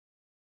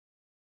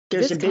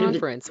This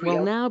conference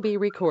will now be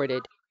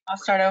recorded. I'll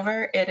start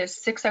over. It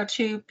is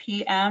 6:02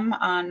 p.m.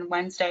 on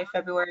Wednesday,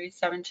 February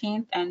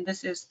 17th, and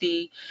this is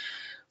the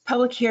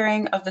public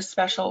hearing of the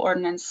special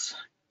ordinance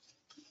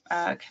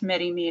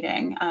committee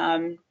meeting.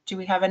 Do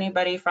we have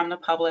anybody from the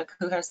public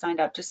who has signed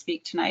up to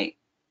speak tonight?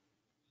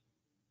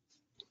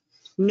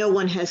 No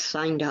one has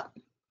signed up.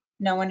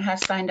 No one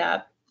has signed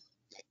up.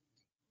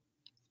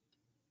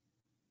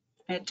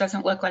 It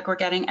doesn't look like we're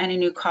getting any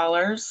new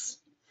callers.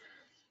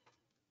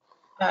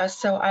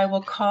 So I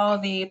will call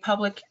the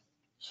public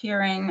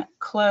hearing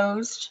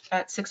closed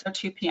at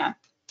 6:02 p.m.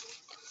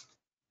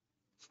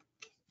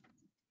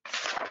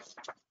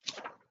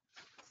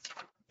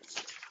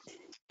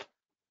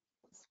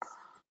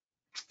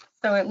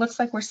 So it looks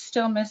like we're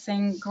still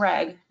missing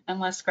Greg,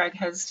 unless Greg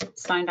has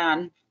signed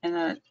on in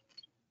the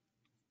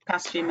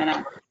past few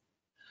minutes.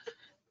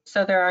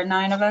 So there are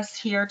 9 of us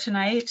here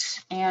tonight,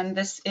 and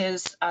this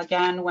is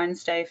again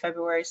Wednesday,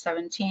 February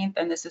 17th,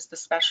 and this is the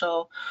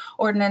special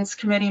ordinance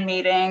committee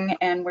meeting,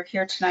 and we're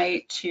here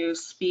tonight to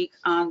speak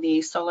on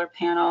the solar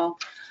panel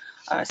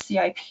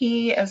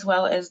CIP as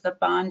well as the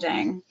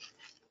bonding.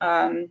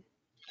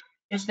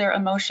 Is there a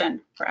motion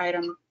for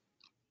item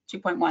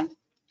 2.1?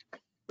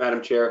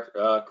 Madam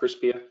Chair, Chris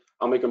Pia,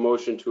 I'll make a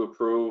motion to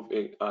approve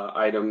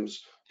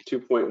items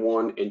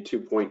 2.1 and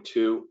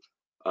 2.2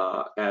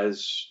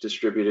 as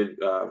distributed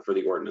for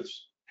the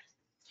ordinance.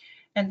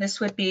 And this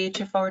would be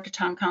to forward to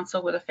town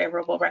council with a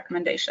favorable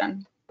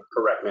recommendation.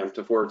 Correct, ma'am,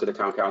 to forward to the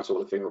town council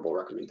with a favorable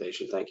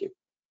recommendation. Thank you.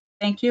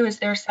 Thank you. Is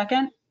there a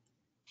second?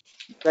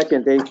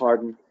 Second, Dave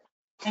Harden.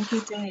 Thank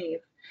you, Dave.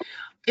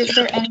 Is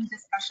there any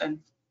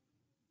discussion?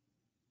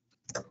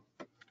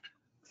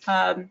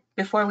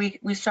 Before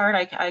we start,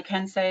 I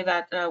can say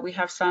that we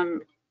have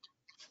some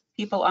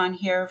people on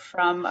here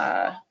from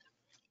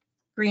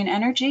Green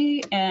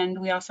Energy, and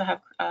we also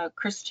have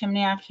Chris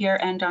Timniak here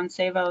and Don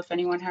Savo if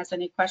anyone has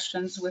any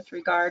questions with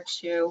regard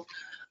to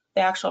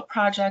the actual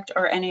project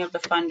or any of the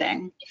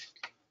funding.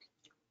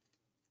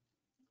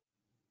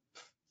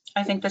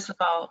 I think this was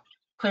all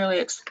clearly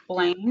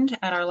explained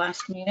at our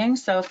last meeting,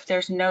 so if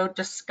there's no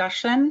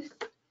discussion,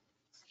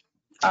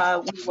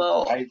 we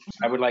will.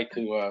 I would like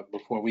to,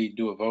 before we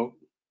do a vote.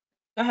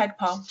 Go ahead,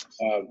 Paul.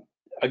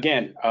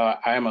 Again,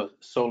 I am a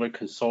solar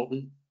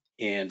consultant,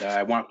 and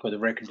I want for the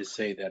record to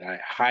say that I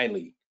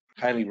highly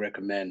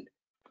recommend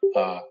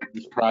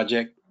this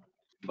project,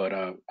 but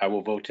I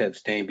will vote to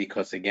abstain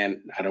because,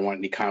 again, I don't want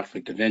any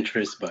conflict of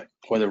interest. But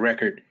for the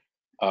record,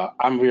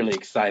 I'm really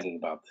excited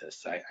about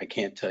this. I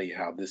can't tell you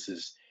how this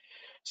is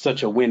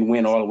such a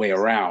win-win all the way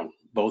around,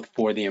 both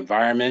for the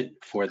environment,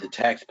 for the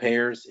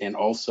taxpayers, and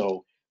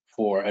also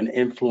for an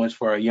influence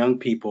for our young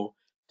people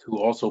to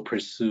also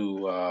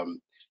pursue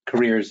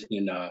careers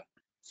in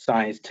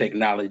science,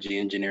 technology,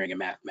 engineering, and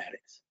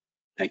mathematics.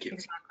 Thank you.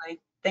 Exactly.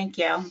 Thank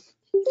you.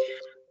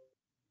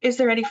 Is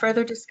there any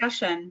further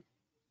discussion?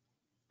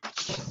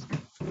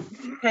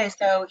 Okay,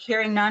 so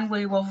hearing none,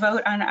 we will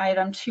vote on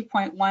item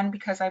 2.1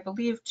 because I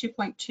believe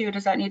 2.2,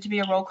 does that need to be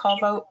a roll call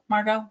vote,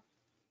 Margot?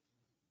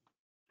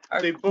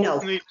 They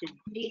both need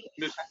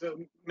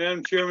to,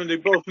 Madam Chairman, they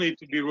both need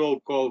to be roll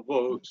call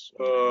votes.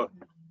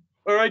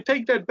 All right,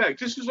 take that back.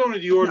 This is only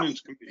the ordinance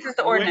committee. This is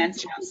the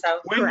ordinance,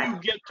 when you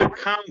get to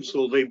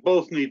council, they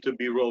both need to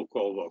be roll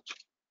call votes.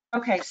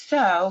 Okay,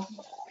 so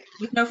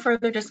with no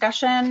further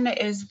discussion,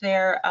 is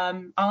there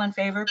all in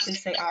favor?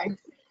 Please say aye.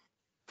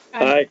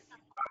 Aye.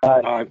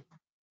 Aye.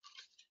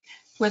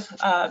 With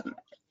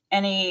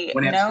any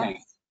One no abstain.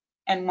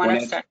 and one One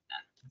abstention.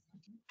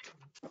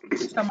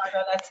 So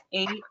Margo, that's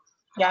 8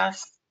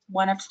 yes,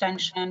 1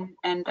 abstention,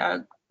 and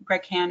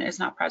Greg Hann is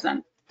not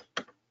present.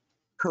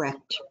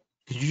 Correct.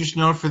 Could you just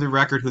note for the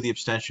record who the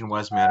abstention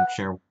was, Madam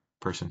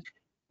Chairperson?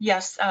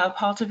 Yes,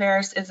 Paul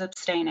Tavares is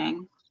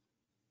abstaining.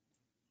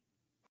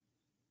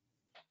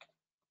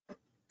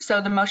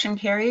 So the motion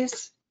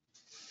carries.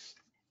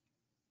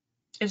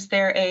 Is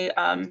there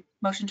a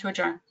motion to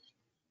adjourn?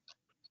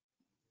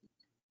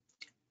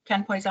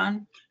 Ken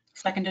Poison,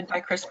 seconded by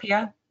Chris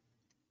Pia.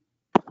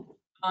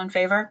 All in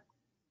favor?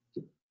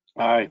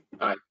 Aye.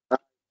 Aye.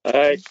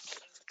 Aye.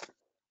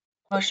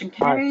 Motion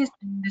carries.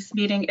 And this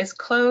meeting is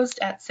closed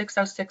at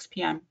 6:06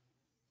 p.m.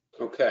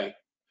 Okay.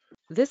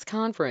 This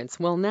conference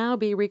will now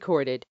be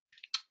recorded.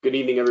 Good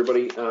evening,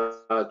 everybody.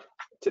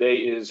 Today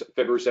is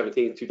February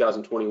 17th,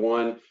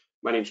 2021.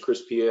 My name is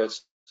Chris Pia,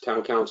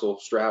 Town Council,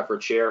 Stratford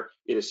Chair.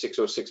 It is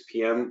 6:06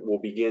 p.m. We'll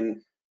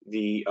begin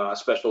the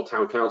special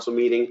Town Council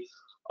meeting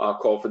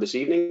call for this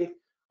evening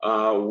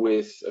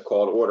with a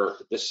call to order.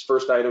 This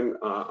first item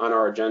on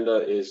our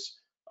agenda is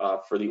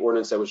for the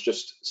ordinance that was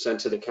just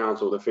sent to the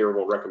council with a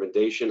favorable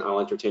recommendation. I'll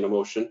entertain a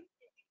motion.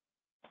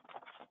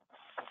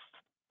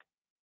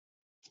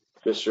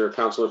 Mr.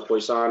 Councilor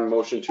Poisson,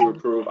 motion to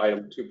approve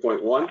item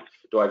 2.1.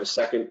 Do I have a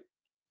second?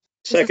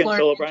 Second,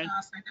 Phil O'Brien.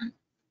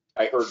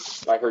 I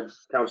heard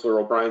Councilor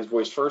O'Brien's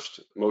voice first.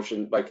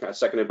 Motion by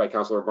seconded by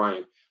Councilor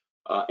O'Brien.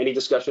 Any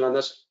discussion on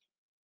this?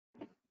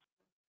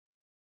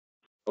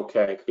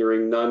 Okay,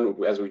 hearing none,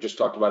 as we just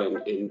talked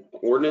about in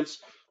ordinance,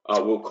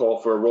 we'll call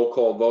for a roll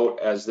call vote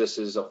as this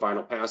is a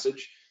final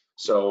passage.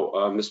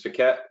 So, Ms.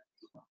 Paquette,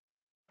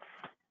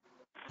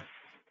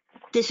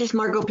 This is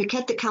Margot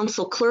Paquette, the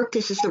council clerk.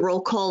 This is the roll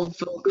call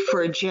vote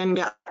for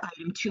agenda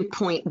item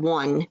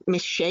 2.1.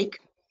 Ms. Shake,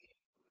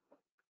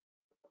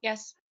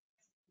 Yes.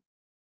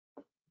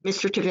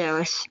 Mr.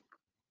 Taveras,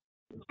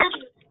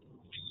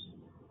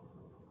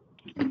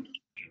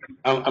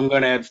 I'm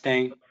going to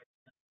abstain.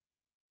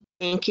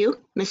 thank you.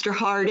 Mr.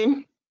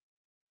 Hardin,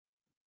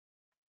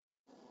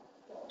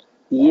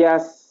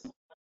 Yes.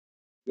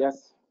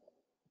 Yes.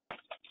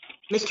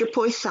 Mr.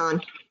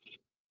 Poisson,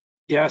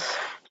 Yes.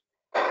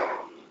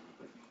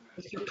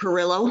 Mr.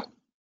 Perillo,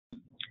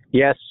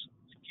 Yes.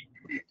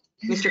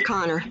 Mr.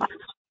 Connor,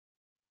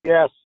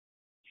 Yes.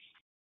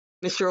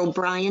 Mr.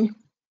 O'Brien,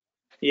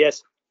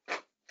 Yes.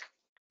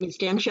 Ms.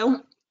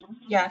 Dancho,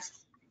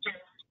 Yes.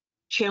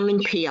 Chairman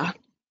Pia.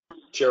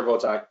 chair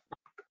votes aye.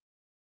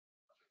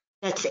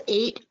 That's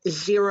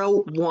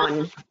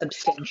 801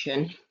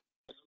 abstention.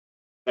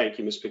 Thank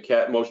you, Ms.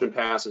 Paquette. Motion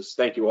passes.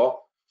 Thank you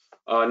all.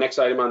 Next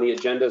item on the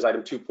agenda is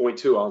item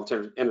 2.2. I'll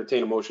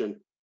entertain a motion.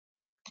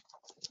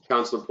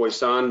 Councilor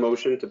Poisson,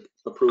 motion to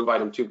approve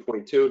item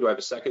 2.2. Do I have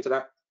a second to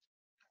that?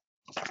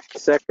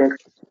 Second.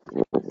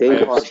 I Dave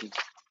have Harden.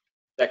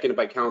 Seconded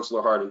by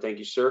Councilor Hardin. Thank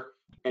you, sir.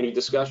 Any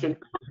discussion?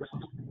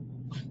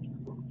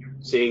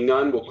 Seeing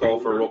none, we'll call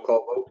for a roll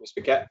call vote. Ms.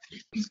 Paquette?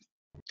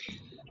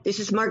 This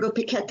is Margot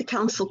Paquette, the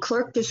council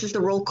clerk. This is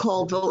the roll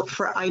call vote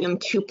for item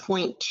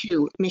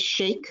 2.2. Ms.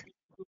 Shake,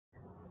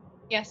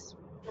 Yes.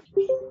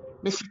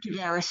 Mr.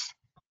 Taveras,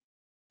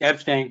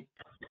 Abstain.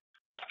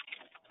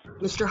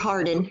 Mr.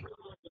 Hardin,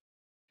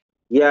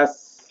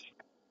 Yes.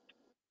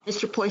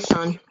 Mr.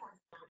 Poisson,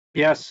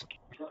 Yes.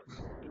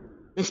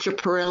 Mr.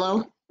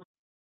 Perillo,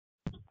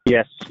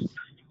 Yes.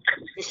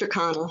 Mr.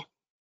 Connor,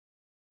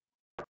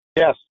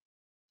 Yes.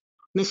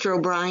 Mr.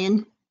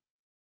 O'Brien,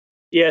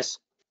 Yes.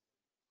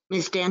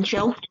 Ms.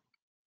 Dancho,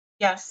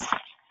 Yes.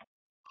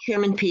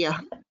 Chairman Pia.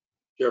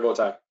 Chair votes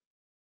aye.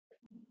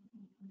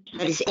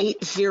 That is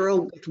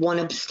 8-0 with one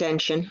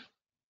abstention.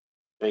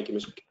 Thank you,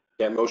 Ms.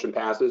 Paquette. Motion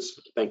passes.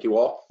 Thank you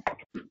all.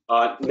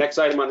 Next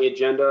item on the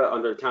agenda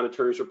under town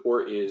attorney's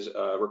report is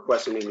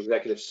requesting an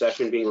executive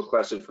session being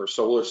requested for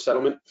solar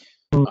settlement.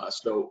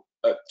 To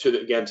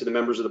the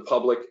members of the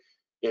public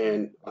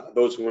and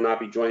those who will not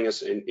be joining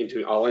us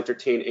I'll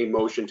entertain a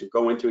motion to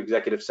go into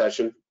executive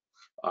session.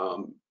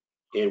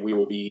 And we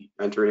will be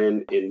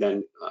entering in, and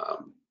then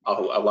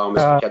I'll allow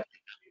Ms. Paquette.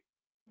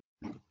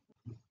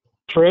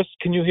 Chris,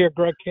 can you hear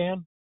Greg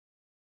Can?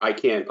 I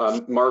can.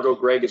 Margot,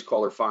 Greg is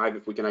caller 5,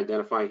 if we can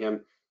identify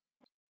him.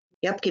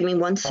 Yep, give me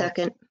 1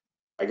 second.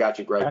 I got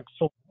you, Greg.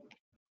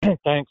 Excellent.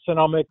 Thanks. And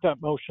I'll make that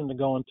motion to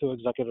go into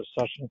executive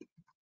session.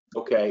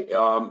 Okay.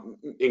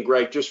 And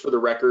Greg, just for the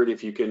record,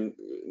 if you can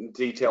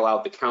detail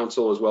out the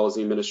council as well as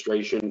the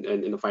administration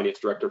and the finance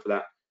director for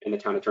that and the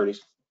town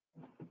attorneys.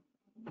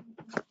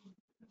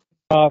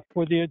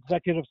 For the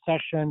executive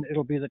session,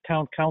 it'll be the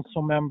town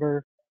council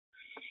member,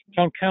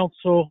 town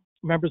council,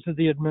 members of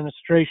the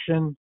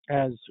administration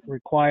as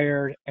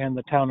required, and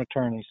the town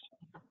attorneys.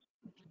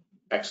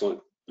 Excellent.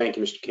 Thank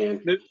you, Mr. Can.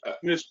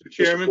 Mr.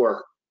 Chairman?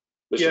 Mr.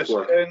 Yes,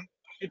 Fleur.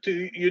 and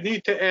you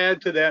need to add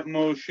to that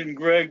motion,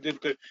 Greg,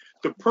 that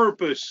the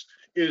purpose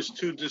is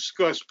to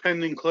discuss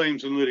pending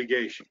claims and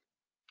litigation.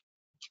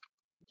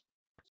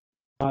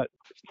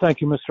 Thank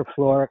you, Mr.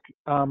 Floric.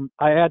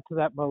 I add to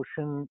that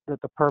motion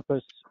that the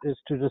purpose is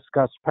to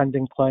discuss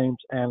pending claims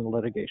and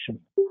litigation.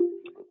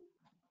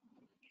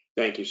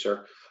 Thank you,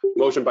 sir.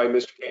 Motion by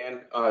Mr.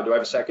 Can. Do I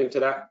have a second to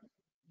that?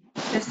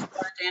 This is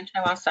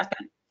Dancho, I'll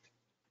second.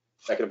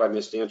 Seconded by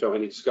Ms. Danto.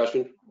 Any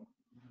discussion?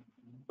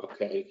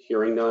 Okay,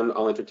 hearing none,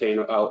 I'll entertain,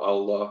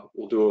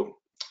 we'll do,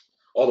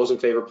 all those in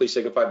favor, please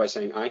signify by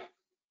saying aye.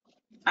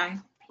 Aye.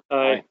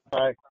 Aye.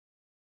 Aye.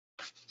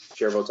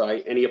 Chair votes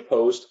aye. Any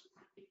opposed?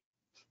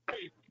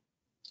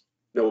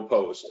 No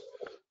opposed.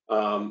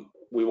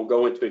 We will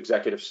go into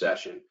executive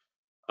session.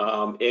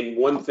 And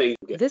one thing.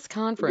 This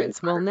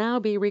conference will now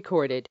be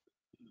recorded.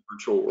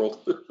 Virtual world.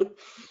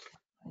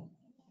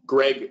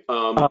 Greg,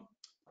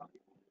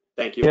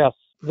 thank you. Yes,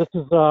 this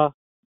is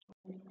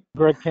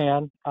Greg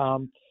Can.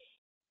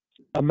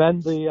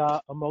 Amend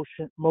the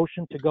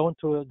motion to go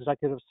into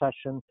executive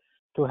session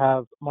to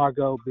have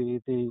Margot be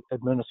the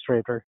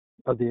administrator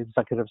of the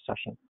executive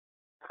session.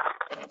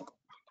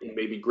 And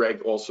maybe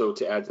Greg also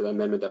to add to the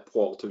amendment that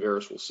Paul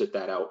Taveras will sit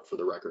that out for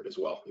the record as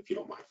well, if you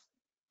don't mind.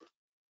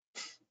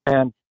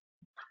 And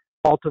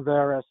Paul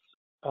Taveras,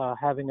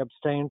 having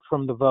abstained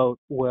from the vote,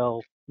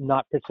 will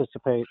not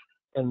participate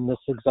in this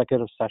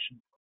executive session.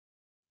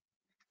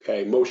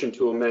 Okay, motion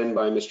to amend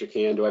by Mr.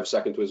 Can. Do I have a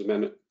second to his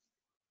amendment?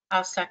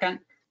 I'll second.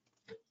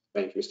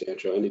 Thank you, Mr.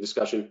 Dancho. Any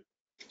discussion?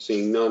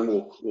 Seeing none,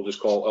 we'll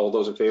just call all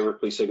those in favor.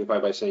 Please signify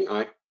by saying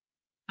aye.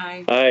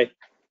 Aye. Aye.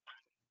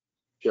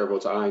 Chair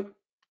votes aye.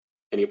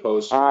 Any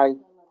opposed? Aye.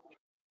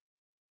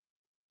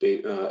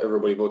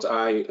 Everybody votes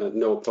aye.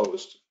 No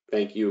opposed.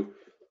 Thank you.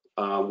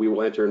 We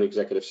will enter an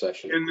executive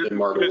session. And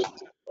Margaret.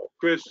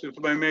 Chris, if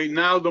I may,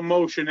 now the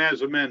motion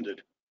as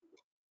amended.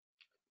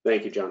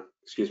 Thank you, John.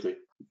 Excuse me.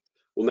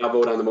 We'll now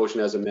vote on the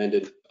motion as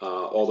amended.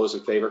 All those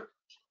in favor?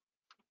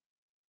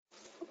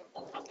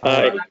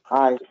 Aye.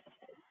 Aye.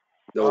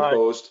 No Aye.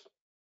 opposed?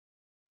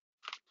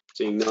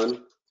 Seeing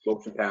none,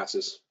 motion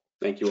passes.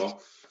 Thank you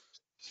all.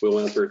 We'll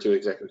enter to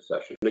executive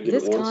session. I'm gonna give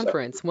This it 1 second.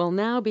 conference will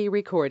now be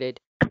recorded.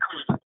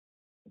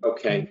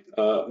 Okay,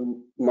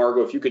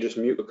 Margot, if you could just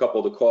mute a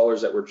couple of the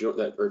callers that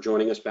are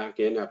joining us back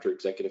in after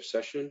executive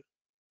session.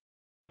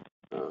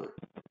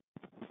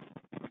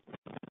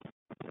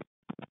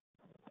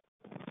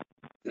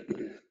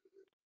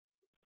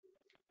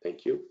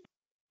 Thank you.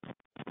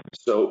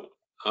 So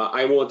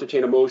I will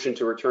entertain a motion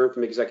to return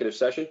from executive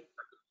session.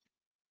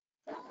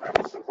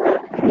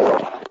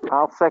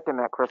 I'll second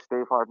that, Chris.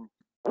 Dave Harden.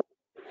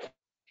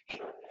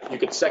 You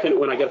can second it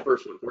when I get a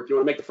first one. Or if you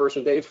want to make the first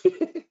one, Dave.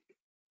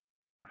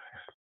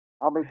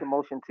 I'll make the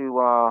motion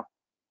to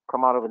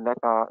come out of an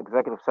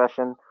executive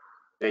session.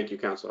 Thank you,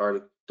 Councilor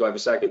Harden. Do I have a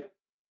second?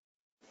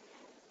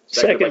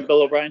 Second,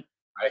 Bill O'Brien.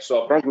 I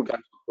saw Thank you.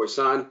 Councilor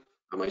Poisson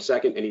on my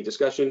second. Any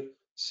discussion?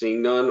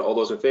 Seeing none, all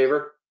those in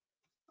favor?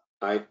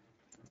 Aye.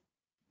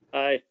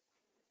 Aye.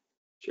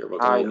 Chair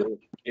votes aye. No.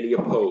 Any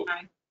opposed?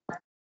 Aye.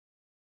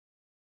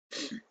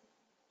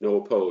 No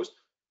opposed.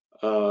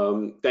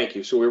 Thank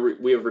you. So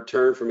we have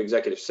returned from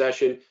executive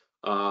session.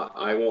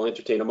 I will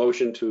entertain a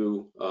motion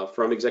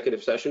from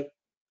executive session.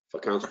 If a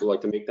council would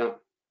like to make that.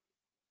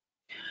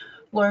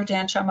 Laura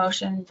Dancho,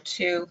 motion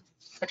to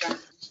adjourn.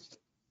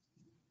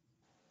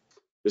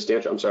 Ms.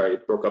 Dancho, I'm sorry,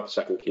 it broke up a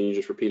second. Can you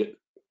just repeat it?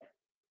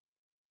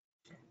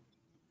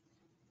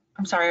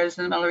 I'm sorry, I was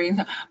in the middle of reading.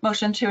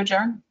 Motion to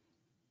adjourn?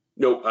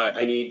 No,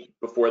 I need,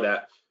 before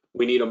that,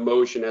 we need a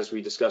motion as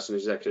we discussed in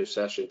executive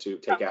session to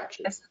take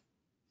action. Yes.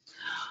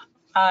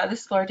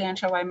 This is Laura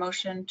Dancho. I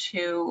motion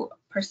to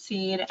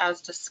proceed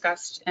as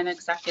discussed in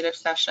executive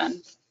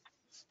session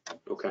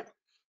Okay.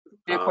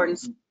 in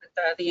accordance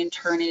with the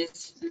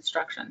attorney's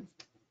instructions.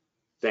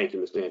 Thank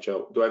you, Ms.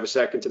 Dancho. Do I have a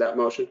second to that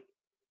motion?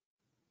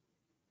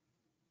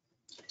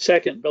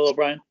 Second, Bill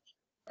O'Brien.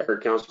 I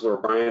heard Councilor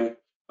O'Brien.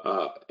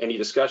 Any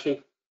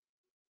discussion?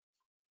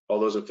 All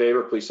those in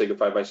favor, please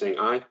signify by saying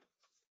aye.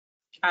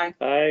 Aye.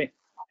 Aye.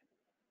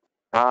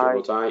 Chair Aye.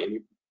 votes aye.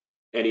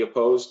 Any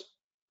opposed?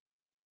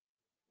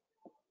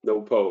 No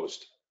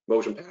opposed.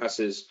 Motion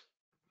passes.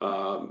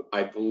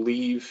 I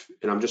believe,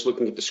 and I'm just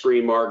looking at the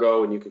screen,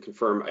 Margot, and you can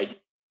confirm, I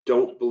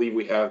don't believe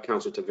we have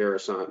Councilor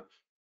Taveras on.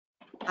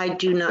 I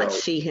do not So-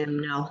 see him,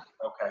 no.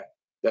 Okay,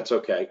 that's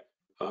okay.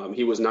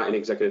 He was not in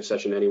executive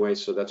session anyway,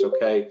 so that's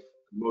okay.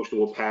 Motion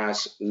will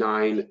pass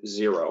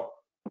 9-0.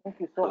 Thank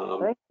you so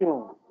Thank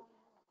you.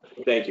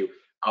 Thank you.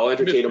 I'll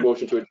entertain a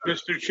motion to adjourn.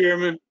 Mr.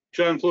 Chairman,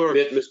 John Fleur.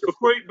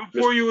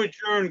 Before you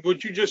adjourn,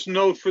 would you just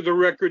note for the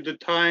record the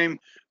time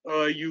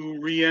you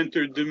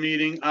re-entered the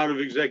meeting out of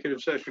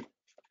executive session?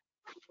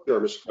 Sure,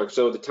 Mr. Clerk.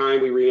 So the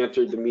time we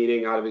re-entered the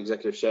meeting out of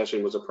executive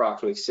session was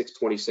approximately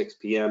 6:26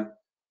 p.m.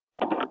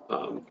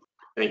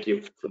 Thank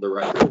you for the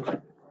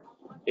record.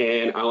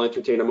 And I'll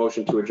entertain a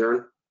motion to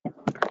adjourn.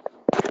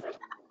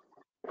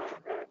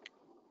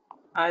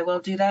 I will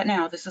do that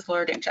now. This is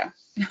Laura Dancho.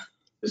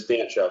 Ms.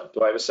 Dancho,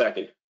 do I have a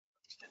second?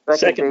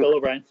 Second, Bill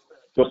O'Brien.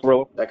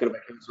 Second by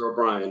Councilor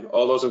O'Brien.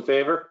 All those in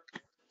favor?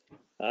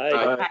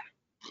 Aye.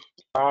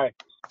 Aye.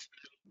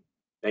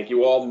 Thank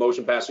you all.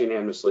 Motion passed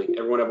unanimously.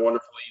 Everyone have a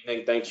wonderful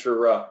evening. Thanks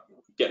for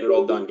getting it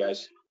all done,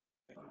 guys.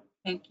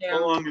 Thank you.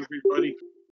 So long, everybody.